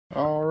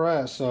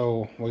Alright,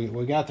 so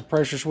we got the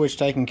pressure switch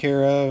taken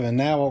care of, and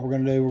now what we're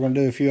going to do, we're going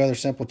to do a few other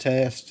simple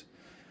tests,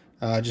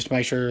 just to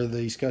make sure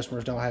these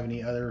customers don't have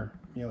any other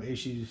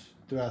issues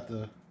throughout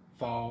the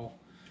fall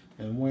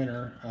and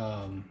winter.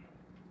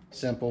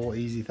 Simple,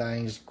 easy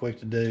things, quick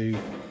to do,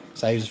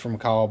 saves us from a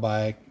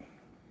callback,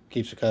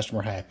 keeps the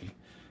customer happy.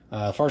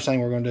 First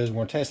thing we're going to do is we're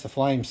going to test the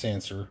flame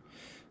sensor,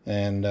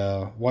 and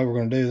the way we're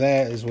going to do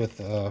that is with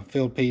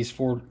fieldpiece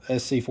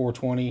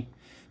SC420.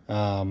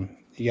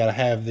 You got to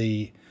have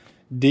the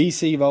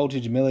DC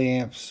voltage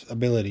milliamps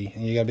ability,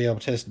 and you got to be able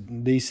to test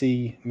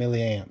DC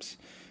milliamps.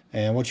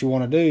 And what you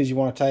want to do is you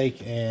want to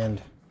take and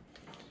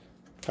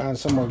find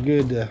somewhere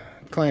good to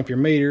clamp your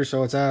meter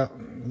so it's out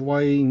the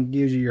way and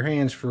gives you your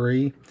hands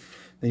free.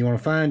 Then you want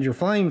to find your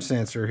flame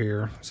sensor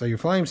here. So your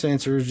flame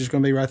sensor is just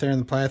going to be right there in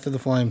the path of the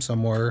flame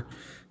somewhere.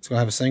 It's going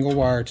to have a single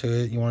wire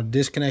to it. You want to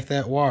disconnect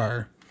that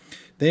wire.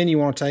 Then you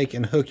want to take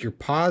and hook your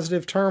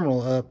positive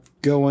terminal up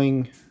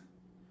going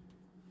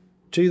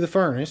to the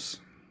furnace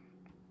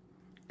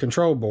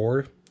control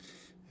board,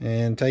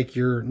 and take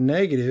your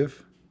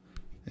negative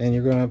and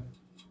you're going to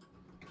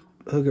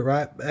hook it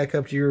right back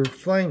up to your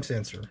flame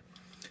sensor. And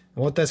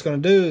what that's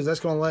going to do is that's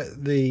going to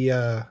let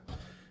the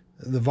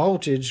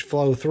voltage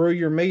flow through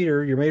your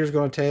meter. Your meter's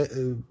going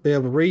to be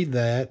able to read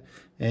that,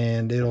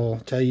 and it'll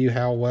tell you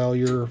how well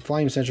your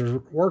flame sensor is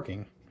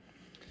working.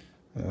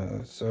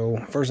 So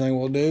first thing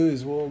we'll do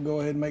is we'll go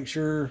ahead and make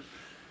sure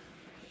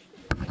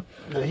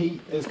the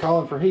heat is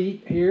calling for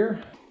heat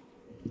here.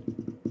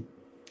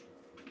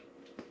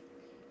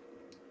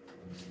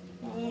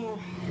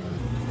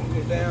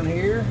 Get down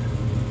here.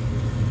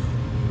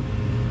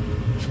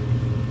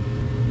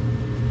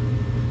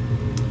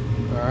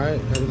 Alright,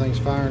 everything's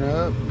firing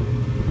up.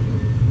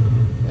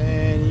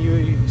 And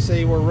you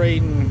see we're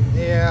reading,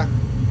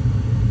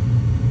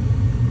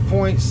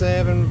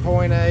 0.7,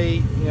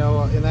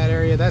 0.8, in that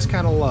area. That's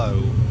kind of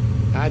low.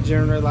 I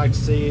generally like to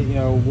see it,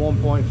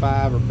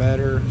 1.5 or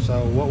better.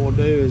 So what we'll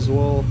do is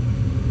we'll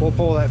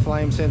pull that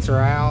flame sensor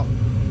out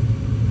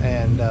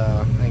and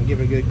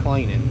give it a good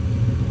cleaning.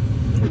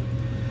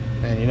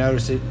 And you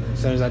notice it, as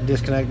soon as I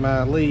disconnect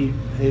my lead,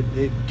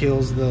 it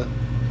kills the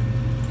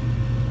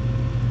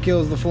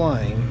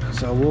flame.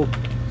 So we'll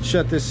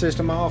shut this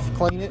system off,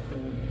 clean it.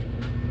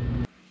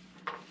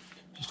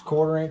 Just a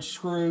 1/4 inch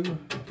screw.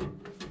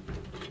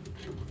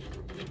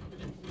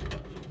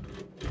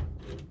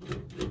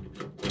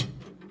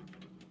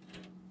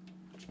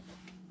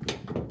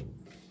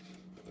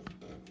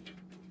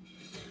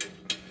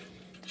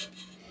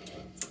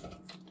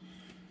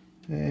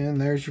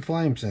 And there's your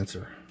flame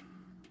sensor.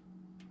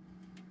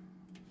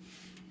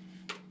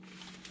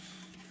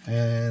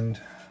 And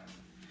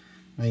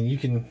I mean, you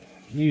can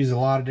use a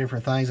lot of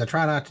different things. I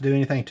try not to do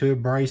anything too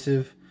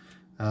abrasive.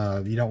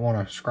 You don't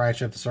want to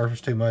scratch up the surface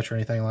too much or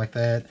anything like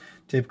that.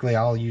 Typically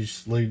I'll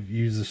use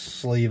a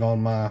sleeve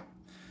on my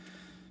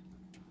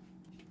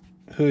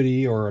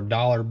hoodie or a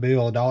dollar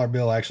bill. A dollar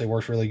bill actually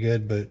works really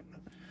good, but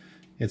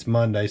it's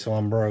Monday, so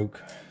I'm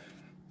broke.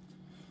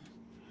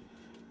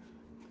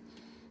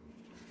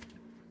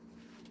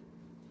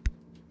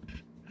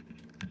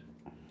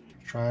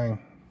 Try and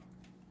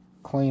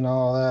clean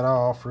all that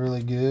off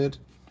really good,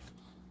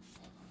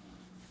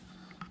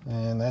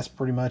 and that's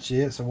pretty much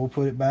it. So we'll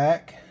put it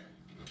back,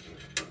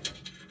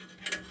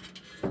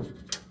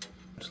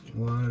 just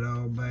line it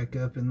all back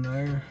up in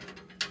there.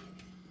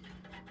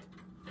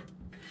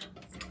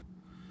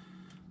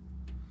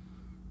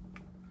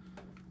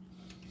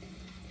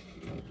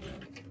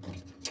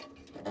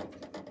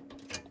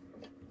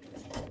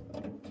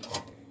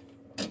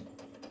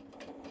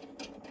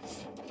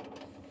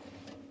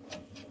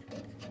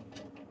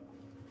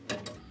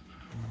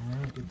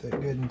 Get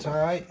that good and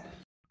tight,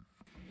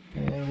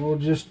 and we'll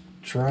just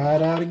try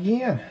it out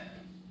again.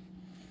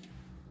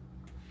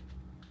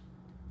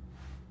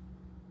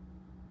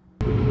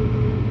 Okay,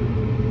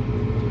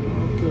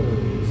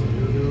 so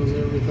there goes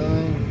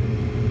everything.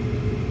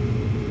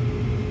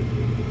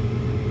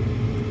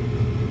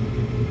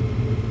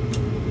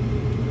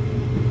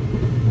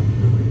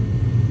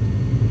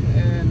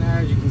 And now,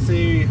 as you can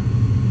see,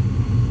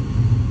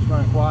 it's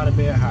running quite a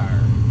bit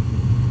higher,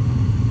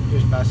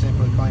 just by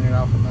simply cleaning it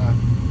off with my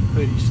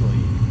hoodie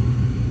sleeve.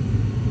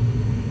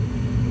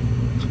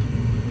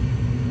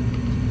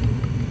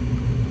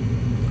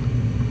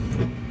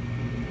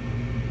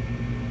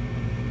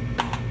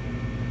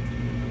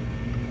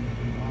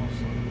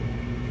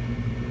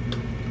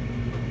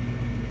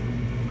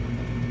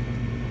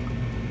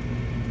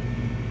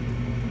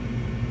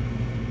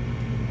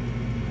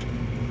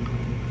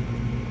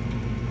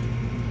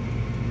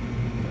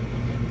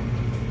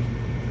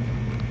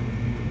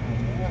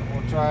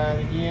 We'll try it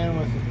again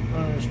with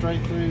running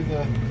straight through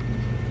the.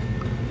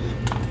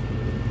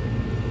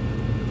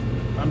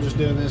 I'm just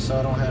doing this so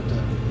I don't have to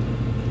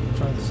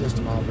turn the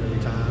system off every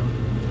time.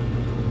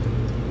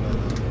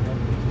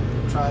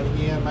 Try it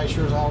again, make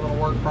sure it's all going to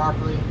work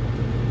properly.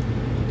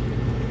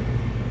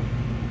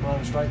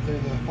 Running straight through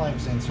the flame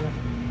sensor.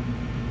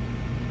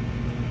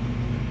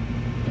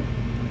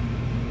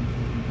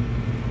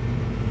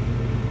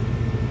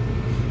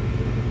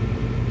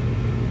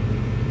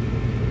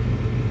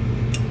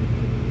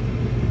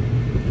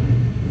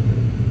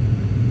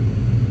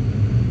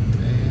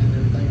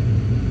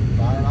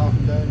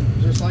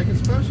 it's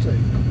supposed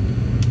to.